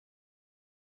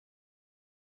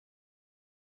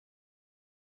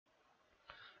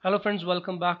Hello friends,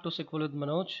 welcome back to SQL with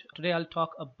Manoj. Today I'll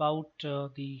talk about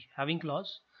the having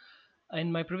clause.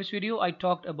 In my previous video I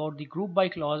talked about the group by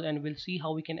clause, and we'll see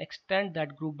how we can extend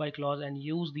that group by clause and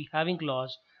use the having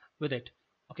clause with it.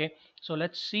 Okay, so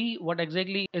let's see what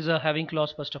exactly is a having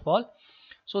clause first of all.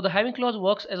 So the having clause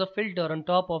works as a filter on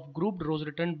top of grouped rows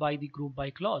returned by the group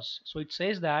by clause. So it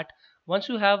says that once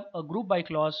you have a group by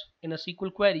clause in a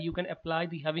SQL query, you can apply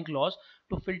the having clause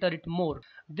to filter it more.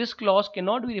 This clause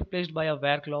cannot be replaced by a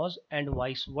where clause and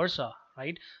vice versa,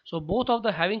 right? So both of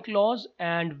the having clause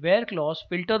and where clause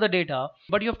filter the data,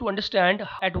 but you have to understand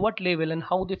at what level and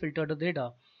how they filter the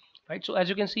data, right? So as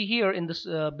you can see here in this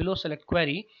below select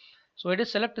query, so it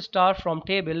is select star from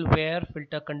table where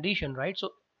filter condition, right? So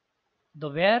the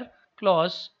where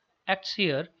clause acts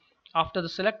here after the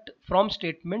select from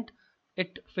statement.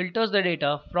 It filters the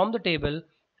data from the table,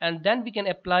 and then we can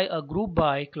apply a group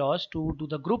by clause to do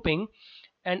the grouping,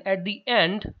 and at the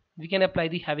end we can apply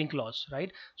the having clause,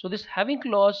 right? So this having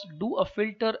clause do a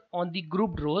filter on the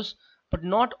grouped rows but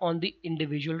not on the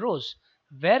individual rows.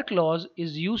 Where clause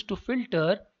is used to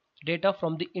filter data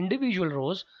from the individual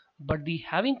rows, but the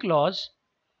having clause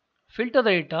filter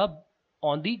the data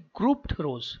on the grouped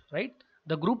rows, right?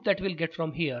 The group that we'll get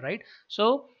from here, right?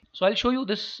 So I'll show you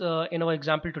this in our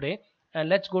example today, and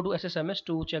let's go to SSMS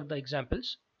to check the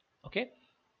examples. Okay,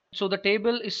 so the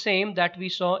table is same that we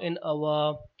saw in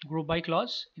our group by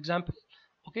clause example.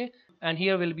 Okay, and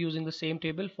here we'll be using the same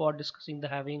table for discussing the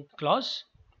having clause.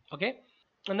 Okay,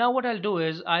 and now what I'll do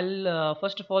is I'll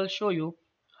first of all show you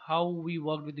how we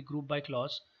worked with the group by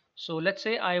clause. So let's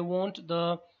say I want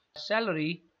the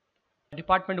salary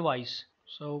department wise.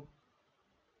 So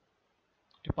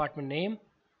department name,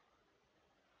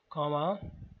 comma,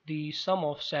 the sum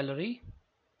of salary,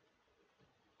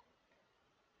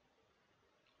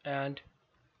 and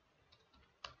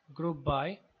group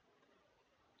by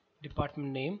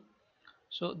department name.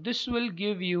 So this will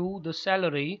give you the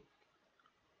salary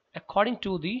according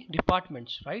to the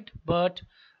departments, right? But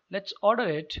let's order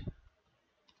it,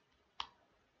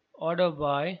 order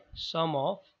by sum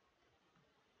of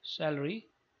salary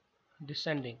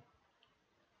descending,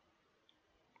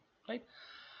 right?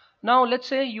 Now let's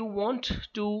say you want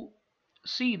to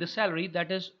see the salary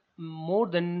that is more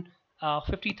than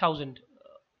 50,000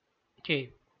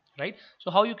 K, right? So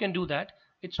how you can do that?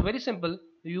 It's very simple.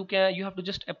 You have to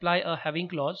just apply a having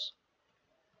clause,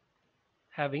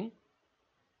 having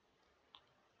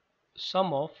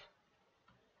sum of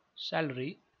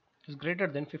salary is greater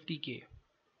than 50K.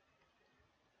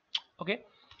 Okay,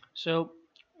 so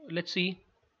let's see.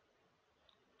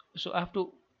 So I have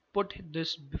to put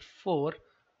this before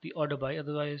the order by,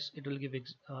 otherwise it will give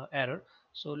error.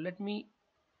 So let me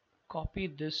copy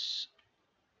this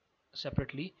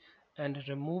separately and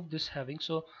remove this having.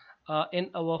 So in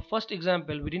our first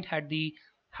example we didn't had the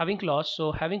having clause,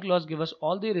 so having clause give us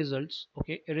all the results,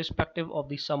 okay, irrespective of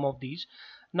the sum of these.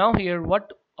 Now here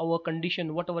what our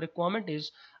condition, what our requirement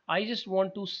is, I just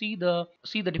want to see the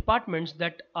departments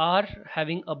that are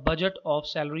having a budget of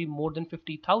salary more than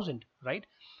 50,000, right?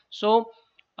 So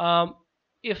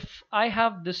if I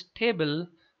have this table,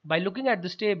 by looking at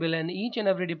this table and each and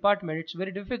every department, it's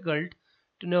very difficult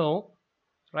to know,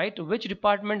 right, which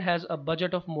department has a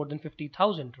budget of more than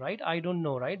 50,000, right? I don't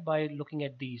know, right, by looking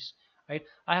at these, right?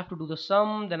 I have to do the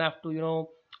sum, then I have to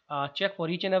check for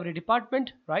each and every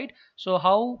department, right? So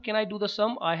how can I do the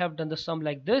sum? I have done the sum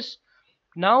like this.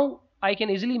 Now I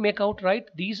can easily make out, right,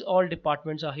 these all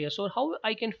departments are here. So how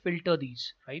I can filter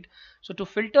these, right? So to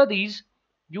filter these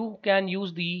you can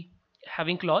use the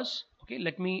having clause. Okay,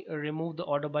 let me remove the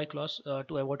order by clause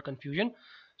to avoid confusion.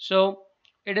 So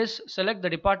it is select the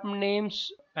department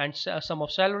names and sum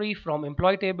of salary from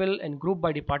employee table and group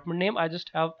by department name. I just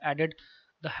have added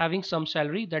the having sum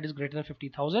salary that is greater than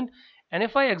 50,000, and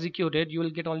if I execute it you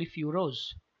will get only few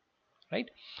rows, right?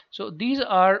 So these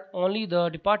are only the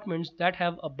departments that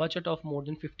have a budget of more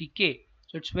than 50K.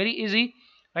 So it's very easy,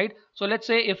 right? So let's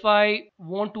say if I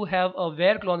want to have a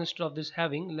where clause instead of this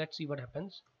having, let's see what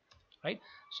happens, right?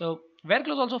 So where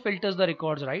clause also filters the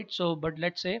records, right? So but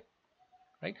let's say,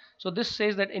 right, so this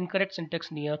says that incorrect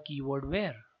syntax near keyword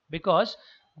where, because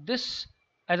this,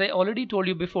 as I already told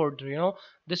you before,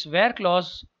 this where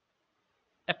clause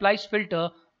applies filter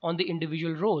on the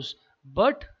individual rows,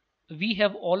 but we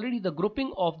have already the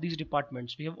grouping of these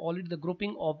departments, we have already the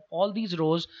grouping of all these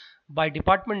rows by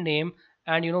department name,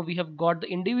 and we have got the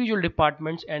individual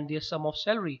departments and their sum of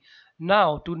salary.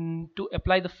 Now to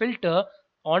apply the filter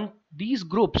on these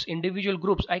groups, individual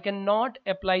groups, I cannot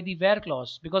apply the where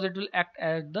clause because it will act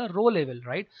at the row level,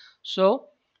 right? So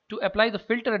to apply the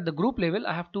filter at the group level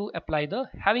I have to apply the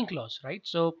having clause, right?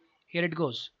 So here it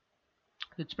goes.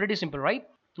 It's pretty simple, right?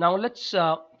 Now let's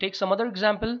take some other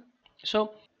example.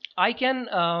 So I can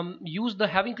use the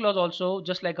having clause also,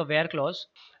 just like a where clause.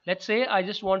 Let's say I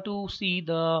just want to see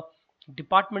the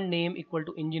department name equal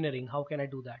to engineering. How can I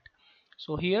do that?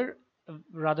 So here,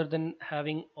 rather than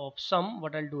having of sum,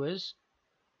 what I'll do is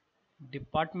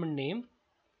department name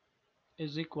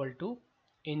is equal to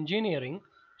engineering.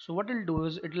 So what it'll do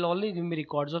is it'll only give me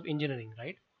records of engineering,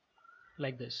 right?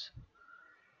 Like this.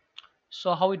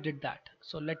 So how it did that?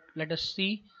 So let us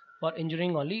see. For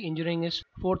engineering only, engineering is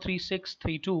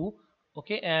 43632.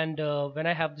 Okay, and when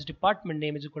I have this department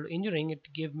name is equal to engineering, it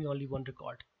gave me only one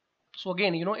record. So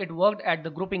again, it worked at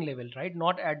the grouping level, right?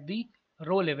 Not at the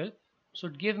row level. So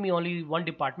it gave me only one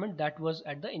department, that was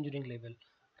at the engineering level,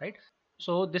 right?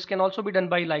 So this can also be done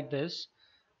by like this.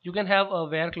 You can have a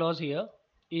where clause here,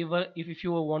 even if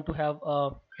you want to have a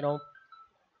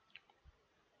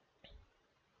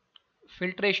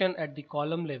filtration at the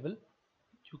column level,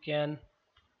 you can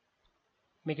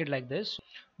make it like this.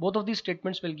 Both of these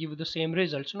statements will give you the same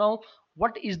result. So now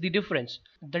what is the difference?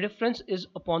 The difference is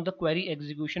upon the query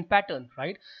execution pattern,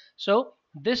 right? So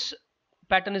this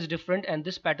pattern is different and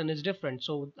this pattern is different.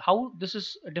 So how this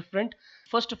is different?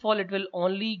 First of all, it will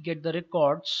only get the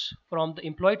records from the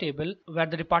employee table where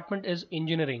the department is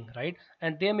engineering, right?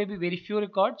 And there may be very few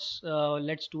records.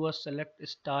 Let's do a select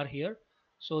star here.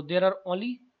 So there are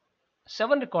only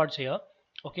 7 records here.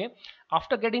 Okay,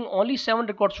 after getting only 7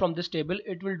 records from this table,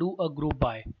 it will do a group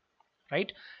by,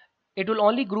 right? It will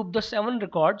only group the 7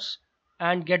 records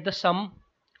and get the sum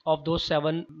of those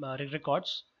 7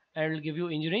 records, and it will give you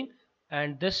engineering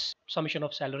and this summation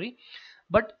of salary.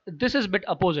 But this is bit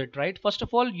opposite, right? First of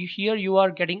all, here you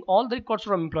are getting all the records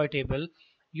from employee table,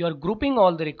 you are grouping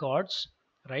all the records,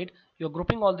 right? You're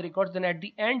grouping all the records, then at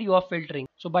the end you are filtering.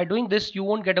 So by doing this you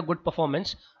won't get a good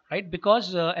performance, right?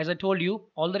 Because as I told you,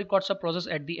 all the records are processed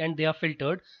at the end, they are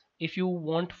filtered if you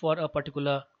want for a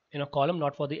particular column,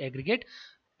 not for the aggregate.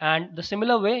 And the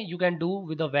similar way you can do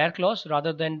with a where clause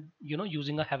rather than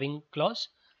using a having clause,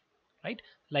 right?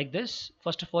 Like this.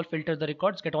 First of all, filter the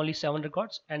records, get only 7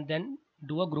 records, and then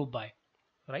do a group by,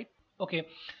 right? Okay,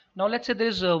 now let's say there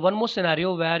is one more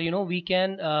scenario where we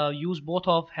can use both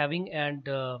of having and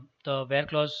the where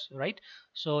clause, right?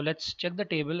 So let's check the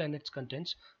table and its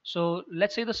contents. So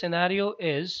let's say the scenario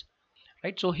is,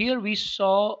 right, so here we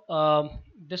saw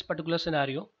this particular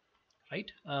scenario, right?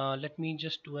 Let me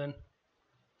just do an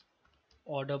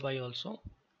order by also,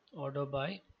 order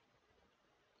by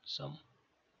some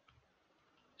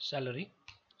salary.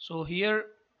 So here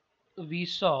we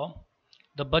saw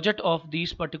the budget of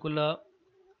these particular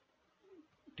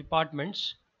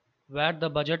departments where the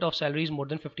budget of salary is more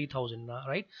than 50,000,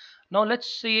 right? Now let's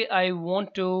say I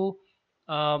want to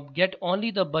get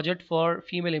only the budget for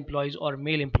female employees or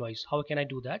male employees. How can I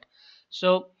do that?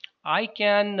 So I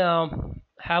can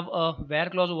have a where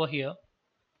clause over here,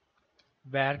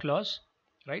 where clause,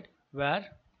 right? Where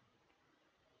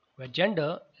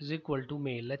gender is equal to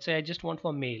male. Let's say I just want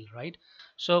for male, right?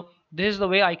 So this is the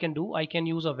way I can do. I can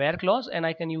use a where clause and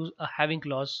I can use a having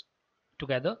clause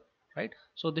together, right?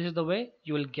 So this is the way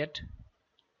you will get,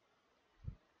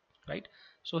 right?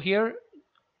 So here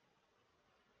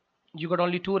you got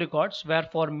only 2 records where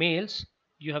for males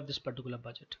you have this particular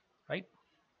budget, right?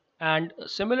 And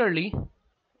similarly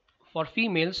for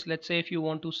females, let's say if you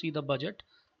want to see the budget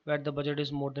where the budget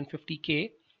is more than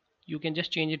 50k, you can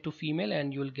just change it to female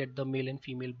and you will get the male and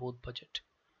female both budget,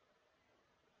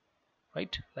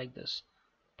 right? Like this,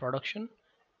 production.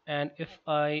 And if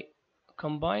I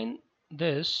combine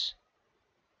this,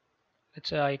 let's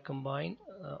say I combine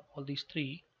all these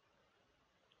 3,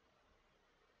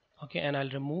 okay, and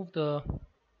I'll remove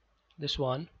this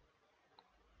one,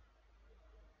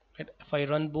 right? If I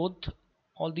run both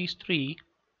all these 3,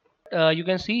 you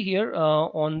can see here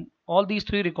on all these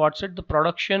 3 record set the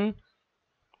production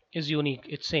is unique,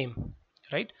 it's same,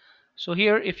 right? So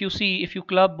here if you see, if you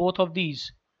club both of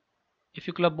these,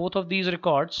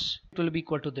 records, it will be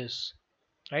equal to this,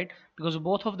 right? Because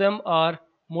both of them are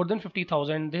more than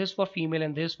 50,000. This is for female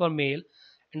and this is for male,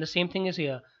 and the same thing is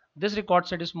here. This record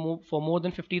set is for more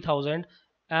than 50,000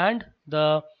 and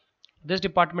this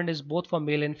department is both for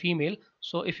male and female.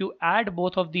 So if you add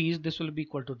both of these, this will be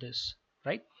equal to this,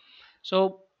 right?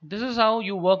 So this is how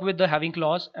you work with the having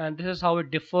clause, and this is how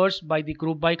it differs by the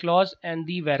group by clause and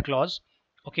the where clause.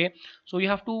 Okay, so you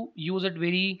have to use it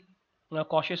very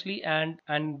cautiously, and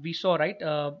we saw, right,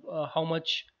 how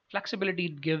much flexibility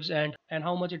it gives and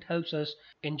how much it helps us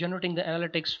in generating the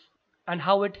analytics and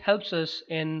how it helps us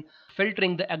in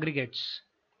filtering the aggregates,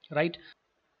 right?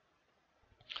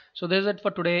 So this is it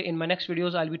for today. In my next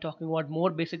videos I'll be talking about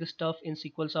more basic stuff in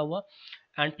SQL Server,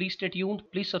 and please stay tuned,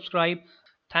 please subscribe.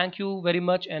 Thank you very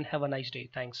much and have a nice day.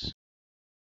 Thanks.